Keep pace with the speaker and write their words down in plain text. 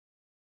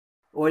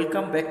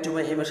Welcome back to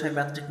my MSI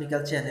math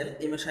technical channel.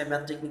 MSI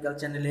math technical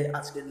চ্যানেলে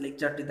আজকের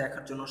লেকচারটি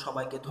দেখার জন্য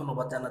সবাইকে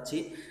ধন্যবাদ জানাচ্ছি।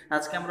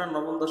 আজকে আমরা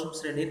নবম দশম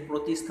শ্রেণীর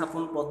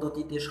প্রতিস্থাপন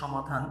পদ্ধতিতে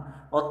সমাধান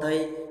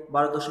অধ্যায়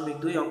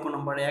 12.2 অঙ্ক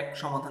নম্বর 1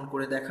 সমাধান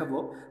করে দেখাবো।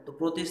 তো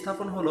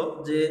প্রতিস্থাপন হলো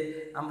যে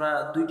আমরা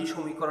দুইটি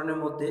সমীকরণের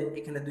মধ্যে,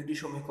 এখানে দুইটি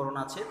সমীকরণ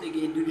আছে, তো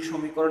এই দুইটি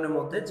সমীকরণের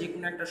মধ্যে যে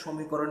কোনো একটা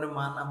সমীকরণের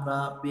মান আমরা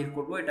বের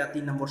করব, এটা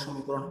 3 নম্বর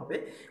সমীকরণ হবে।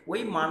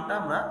 ওই মানটা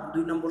আমরা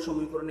 2 নম্বর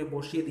সমীকরণে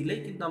বসিয়ে দিলেই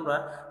কিন্তু আমরা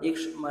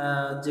এক্স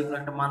যে কোনো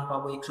একটা মান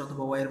পাবো, এক্স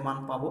অথবা ওয়াই এর মান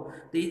পাবো।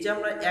 তো এই যে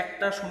আমরা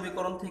একটা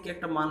সমীকরণ থেকে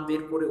একটা মান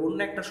বের করে অন্য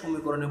একটা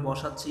সমীকরণে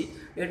বসাচ্ছি,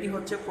 এটি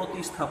হচ্ছে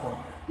প্রতিস্থাপন।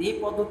 এই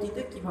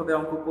পদ্ধতিতে কিভাবে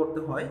অঙ্ক করতে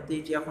হয় তো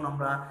এটি এখন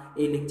আমরা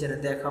এই লেকচারে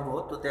দেখাবো।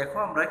 তো দেখো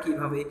আমরা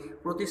কিভাবে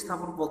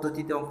প্রতিস্থাপন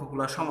পদ্ধতিতে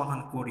অঙ্কগুলো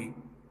সমাধান করি।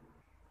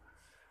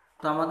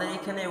 তো আমাদের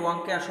এখানে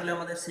ওয়ানকে আসলে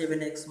আমাদের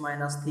 7x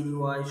মাইনাস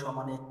 3y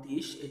সমান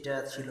 31 এটা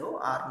ছিল,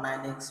 আর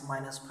 9x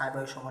মাইনাস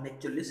 5y সমান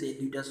 41 এই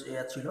দুইটা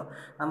ছিল।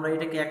 আমরা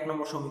এটাকে 1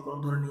 নম্বর সমীকরণ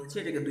ধরে নিয়েছি,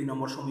 এটাকে 2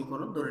 নম্বর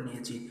সমীকরণ ধরে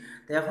নিয়েছি।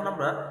 তো এখন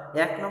আমরা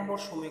 1 নম্বর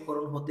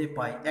সমীকরণ হতে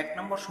পাই 1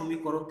 নম্বর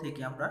সমীকরণ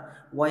থেকে আমরা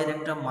y এর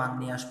একটা মান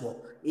নিয়ে আসবো,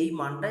 এই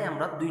মানটাই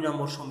আমরা 2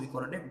 নম্বর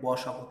সমীকরণে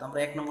বসাবো। তো আমরা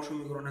 1 নম্বর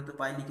সমীকরণ হতে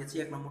পাই লিখেছি,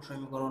 1 নম্বর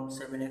সমীকরণ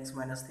 7x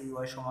মাইনাস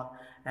 3y সমান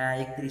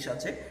 31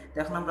 আছে। তো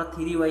এখন আমরা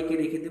 3y কে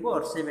রেখে দেবো,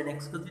 আর 7x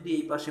কে যদি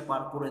এই পাশে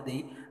পার করে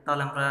দেই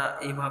তাহলে আমরা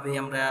এইভাবে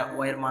আমরা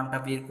y এর মানটা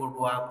বের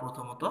করবো।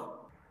 প্রথমত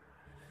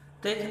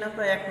তো এখানে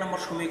আমরা 1 নম্বর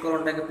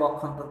সমীকরণটাকে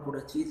পক্ষান্তর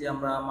করেছি, যে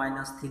আমরা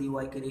মাইনাস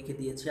 3y কে রেখে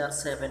দিয়েছি, আর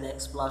 7x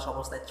প্লাস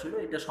অবস্থায় ছিল,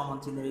 এটা সমান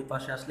চিহ্নের এই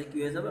পাশে আসলে কি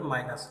হয়ে যাবে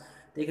মাইনাস।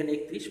 তো এখানে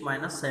 31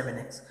 মাইনাস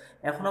 7x।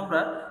 এখন আমরা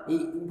এই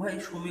উভয়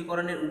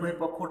সমীকরণের উভয়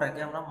পক্ষটাকে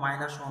আমরা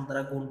 -1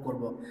 দ্বারা গুণ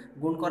করব।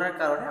 গুণ করার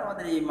কারণে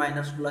আমাদের এই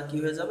মাইনাসগুলো কি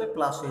হয়ে যাবে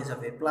প্লাস হয়ে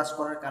যাবে। প্লাস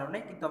করার কারণে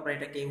কিন্তু আমরা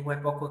এটাকে উভয়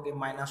পক্ষকে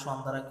 -1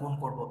 দ্বারা গুণ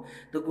করব।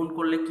 তো গুণ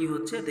করলে কি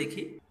হচ্ছে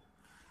দেখি,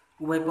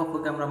 উভয়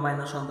পক্ষকে আমরা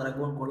 -1 দ্বারা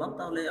গুণ করলাম,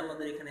 তাহলে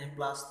আমাদের এখানে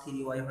প্লাস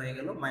 3y হয়ে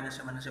গেল,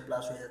 মাইনাসে মাইনাসে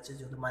প্লাস হয়ে যাচ্ছে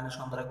যেহেতু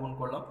 -1 দ্বারা গুণ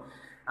করলাম।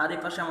 আর এই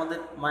পাশে আমাদের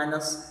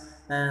মাইনাস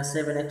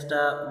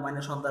 7xটা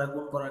 -1 দ্বারা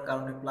গুণ করার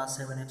কারণে প্লাস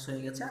 7x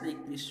হয়ে গেছে, আর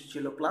 31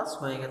 ছিল প্লাস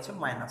হয়ে গেছে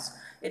মাইনাস,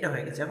 এটা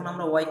হয়ে গেছে। এখন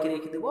আমরা y কে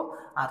রেখে দেবো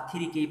আর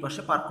 3 কে এই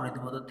পাশে পার করে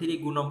দেবো। তো 3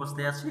 গুণ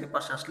অবস্থায় আছে, এ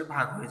পাশে আসলে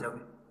ভাগ হয়ে যাবে।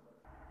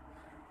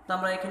 তো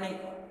আমরা এখানে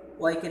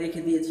y কে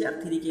রেখে দিয়েছি আর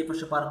 3 কে এই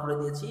পাশে পার করে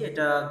দিয়েছি,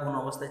 এটা গুণ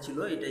অবস্থায় ছিল,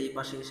 এটা এই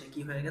পাশে এসে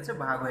কি হয়ে গেছে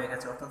ভাগ হয়ে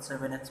গেছে, অর্থাৎ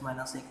 7x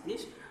মাইনাস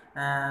 31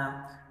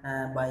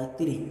 বাই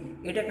 3।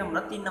 এটাকে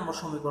আমরা 3 নম্বর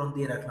সমীকরণ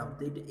দিয়ে রাখলাম।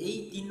 তো এই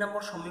 3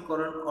 নম্বর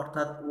সমীকরণ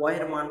অর্থাৎ y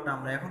এর মানটা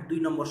আমরা এখন 2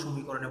 নম্বর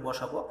সমীকরণে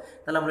বসাবো,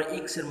 তাহলে আমরা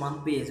x এর মান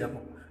পেয়ে যাব।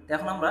 তো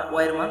এখন আমরা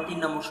y এর মান 3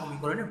 নম্বর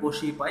সমীকরণে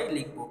বসিয়ে পাই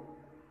লিখবো।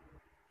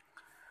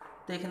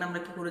 তো এখানে আমরা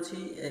কি করেছি,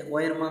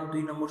 y এর মান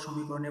 2 নম্বর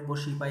সমীকরণে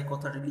বসিয়ে পাই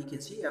কথাটা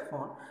লিখেছি।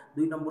 এখন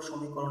 2 নম্বর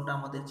সমীকরণটা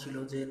আমাদের ছিল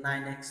যে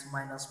 9x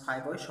মাইনাস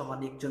 5y সমান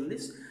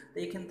 41। তো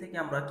এখান থেকে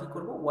আমরা কি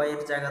করব, y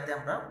এর জায়গাতে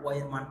আমরা y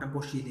এর মানটা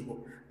বসিয়ে দিব।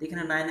 তো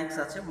এখানে 9x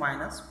আছে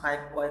মাইনাস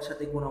 5y এর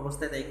সাথে গুণ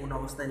অবস্থায়, তাই গুণ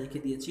অবস্থায় রেখে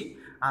দিয়েছি।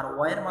 আর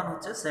y এর মান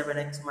হচ্ছে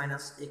 7x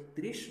মাইনাস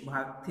 31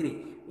 ভাগ 3,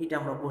 এটা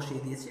আমরা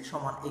বসিয়ে দিয়েছি,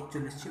 সমান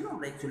 41 ছিল,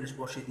 আমরা 41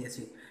 বসিয়ে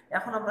দিয়েছি।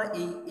 এখন আমরা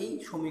এই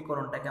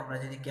সমীকরণটাকে আমরা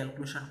যদি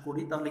ক্যালকুলেশন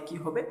করি তাহলে কি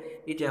হবে,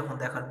 এটা এখন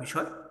দেখার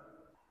বিষয়।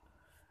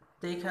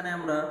 তো এখানে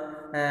আমরা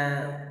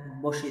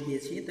বসিয়ে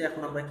দিয়েছি। তো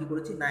এখন আমরা কি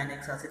করেছি,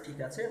 9x আছে ঠিক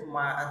আছে,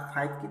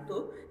 5 কিন্তু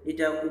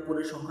এটা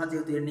উপরের সংখ্যা,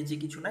 যেহেতু এর নিচে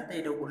কিছু নাই তাই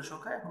এটা উপরের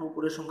সংখ্যা, এখন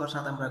উপরের সংখ্যার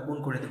সাথে আমরা গুণ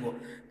করে দেব।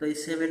 তো এই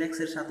 7x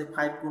এর সাথে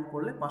 5 গুণ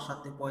করলে 5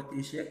 সাথে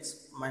 35x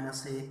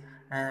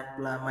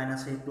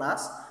মাইনাস এ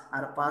প্লাস,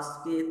 আর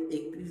 5কে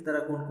 31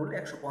 দ্বারা গুণ করলে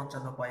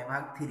 155 পাই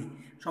ভাগ 3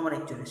 সমান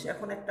 41।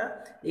 এখন একটা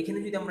এখানে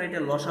যদি আমরা এটা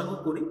লসাগু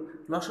করি,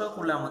 লসাগু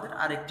করলে আমাদের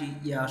আরেকটি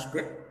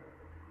আসবে।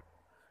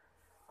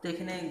 তো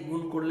এখানে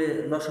গুণ করলে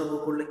লসাগু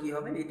করলে কি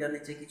হবে, এটা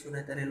নিচে কিছু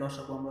নেই, তাহলে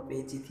লসাগু আমরা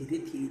পেয়েছি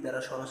 3 দ্বারা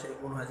সরাসরি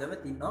গুণ হয়ে যাবে,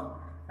 3 নং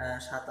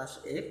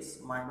 27x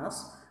মাইনাস,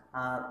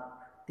 আর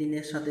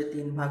 3-এর সাথে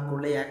 3 ভাগ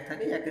করলে 1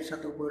 থাকে, 1-এর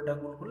সাথে উপরেটা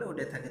গুণ করলে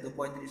ওটাই থাকে, তো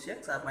 35x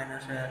আর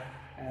মাইনাস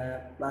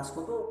প্লাস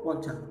কত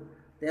 55।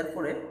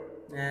 এরপরে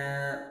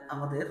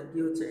আমাদের কি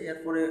হচ্ছে,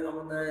 এরপরে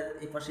আমাদের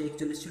এই পাশে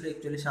 41 ছিল,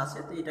 41 আছে,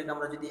 তো এটাকে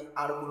আমরা যদি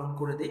আর গুণন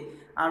করে দিই,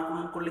 আর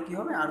গুণন করলে কি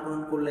হবে, আর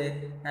গুণন করলে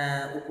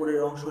উপরের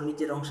অংশ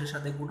নিচের অংশের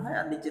সাথে গুণ হয়,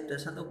 আর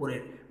নিচেরটার সাথে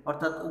উপরের,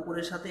 অর্থাৎ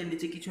উপরের সাথে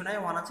নিচে কিছু নাই,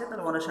 1 আছে,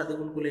 তাহলে 1-এর সাথে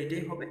গুণ করলে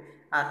এটাই হবে,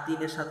 আর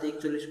 3-এর সাথে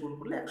 41 গুণ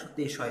করলে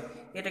 123 হয়,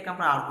 এটাকে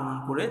আমরা আর গুণন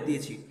করে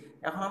দিয়েছি।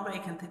 এখন আমরা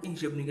এখান থেকে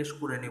হিসেব নিকেশ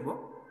করে নেব।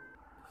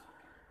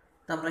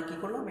 তো আমরা কি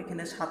করলাম,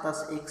 এখানে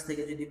 27x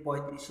থেকে যদি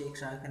 35x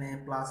এখানে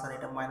প্লাস আর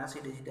এটা মাইনাস,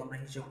 এটা যদি আমরা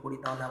হিসাব করি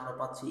তাহলে আমরা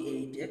পাচ্ছি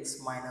 8x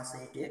মাইনাস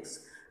 8x,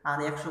 আর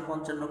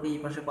 155কে এই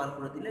পাশে পার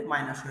করে দিলে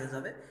মাইনাস হয়ে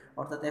যাবে,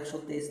 অর্থাৎ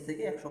 123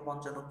 থেকে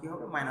 155 কি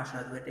হবে মাইনাস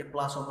হয়ে যাবে, এটা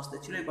প্লাস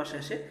অবস্থায় ছিল, এই পাশে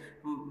এসে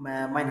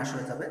মাইনাস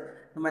হয়ে যাবে,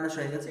 মাইনাস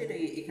হয়ে গেছে, এটা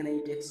এখানে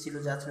 8x ছিল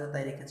যা ছিল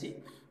তাই রেখেছি।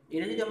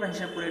 এটা যদি আমরা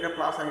হিসাব করি, এটা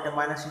প্লাস আর এটা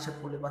মাইনাস হিসাব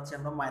করলে পাচ্ছি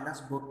আমরা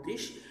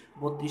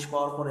 -32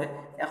 পাওয়ার পরে,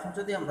 এখন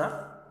যদি আমরা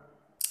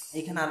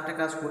এখানে আরেকটা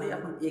কাজ করি,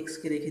 এখন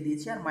এক্সকে রেখে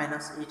দিয়েছি আর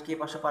 -8কে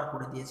পাশে পার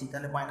করে দিয়েছি,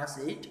 তাহলে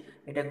 -8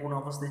 এটা গুণ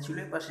অবস্থায় ছিল,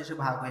 এবার শেষে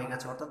ভাগ হয়ে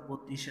গেছে, অর্থাৎ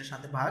 32-এর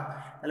সাথে ভাগ।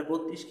 তাহলে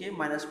 32কে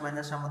মাইনাস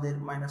মাইনাস আমাদের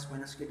মাইনাস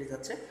মাইনাস কেটে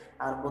যাচ্ছে,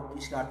 আর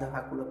 32কে আর্ধে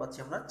ভাগ করলে পাচ্ছি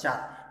আমরা 4।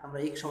 আমরা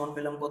x সমান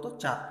পেলাম কত?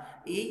 4।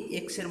 এই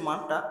x এর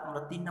মানটা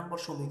আমরা 3 নম্বর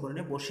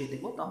সমীকরণে বসিয়ে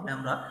দেবো, তাহলে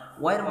আমরা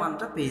y এর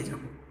মানটা পেয়ে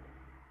যাব।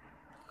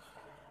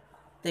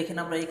 তো এখানে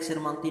আমরা x এর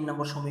মান 3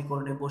 নম্বর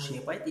সমীকরণে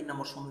বসিয়ে পাই। 3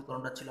 নম্বর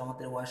সমীকরণটা ছিল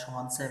আমাদের y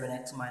সমান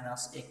 7x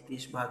মাইনাস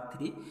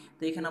 31/3।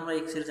 তো এখানে আমরা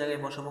x এর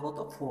জায়গায় বসাবো কত?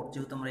 4,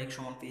 যেহেতু আমরা x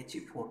সমান পেয়েছি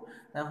 4।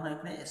 এখন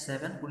এখানে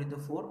 7 গুণিত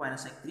 4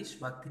 মাইনাস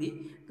 31/3,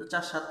 তো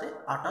 4 সাথে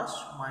 28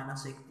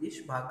 মাইনাস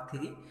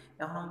 31/3।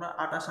 এখন আমরা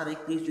 28 আর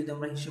 31 যদি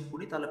আমরা হিসেব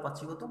করি তাহলে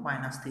পাচ্ছি কত?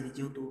 -3,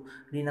 যেহেতু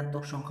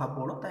ঋণাত্মক সংখ্যা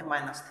বড় তাই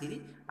 -3,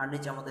 আর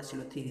নিচে আমাদের ছিল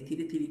 3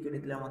 3 কেটে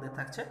দিলে আমাদের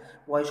থাকছে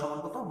y সমান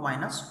কত?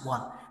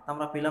 -1।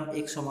 আমরা পেলাম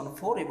x সমান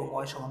 4 এবং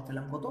y সমান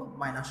পেলাম কত?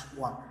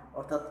 -1,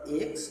 অর্থাৎ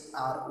x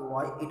আর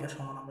y এটা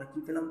সমান আমরা কি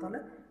পেলাম? তাহলে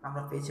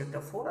আমরা পেয়েছি একটা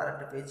 4 আর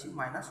একটা পেয়েছি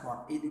 -1,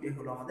 এই দুটোই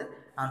হলো আমাদের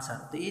আনসার।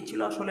 তো এই ছিল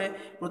আসলে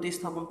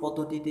প্রতিস্থাপন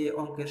পদ্ধতিতে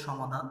অঙ্কের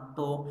সমাধান।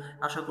 তো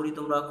আশা করি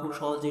তোমরা খুব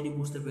সহজে এটি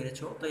বুঝতে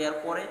পেরেছো। তো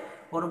এরপরে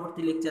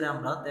পরবর্তী লেকচারে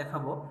আমরা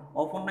দেখাবো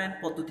অপনয়ন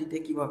পদ্ধতিতে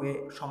কিভাবে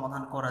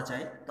সমাধান করা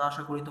যায়। তো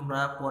আশা করি তোমরা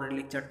পরের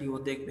লেকচারটিও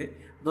দেখবে।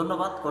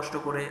 ধন্যবাদ কষ্ট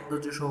করে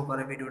ধৈর্য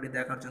সহকারে ভিডিওটি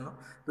দেখার জন্য।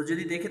 তো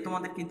যদি দেখে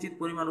তোমাদের কিঞ্চিত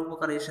পরিমাণ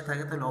উপকার এসে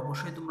থাকে তাহলে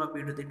অবশ্যই তোমরা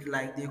ভিডিওতে একটি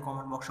লাইক দিয়ে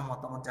কমেন্ট বক্সে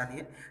মতামত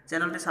জানিয়ে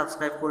চ্যানেলটি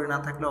সাবস্ক্রাইব করে না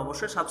থাকলে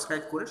অবশ্যই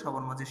সাবস্ক্রাইব করে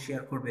সবার মাঝে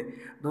শেয়ার করবে।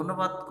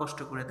 ধন্যবাদ কষ্ট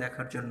করে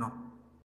দেখার জন্য।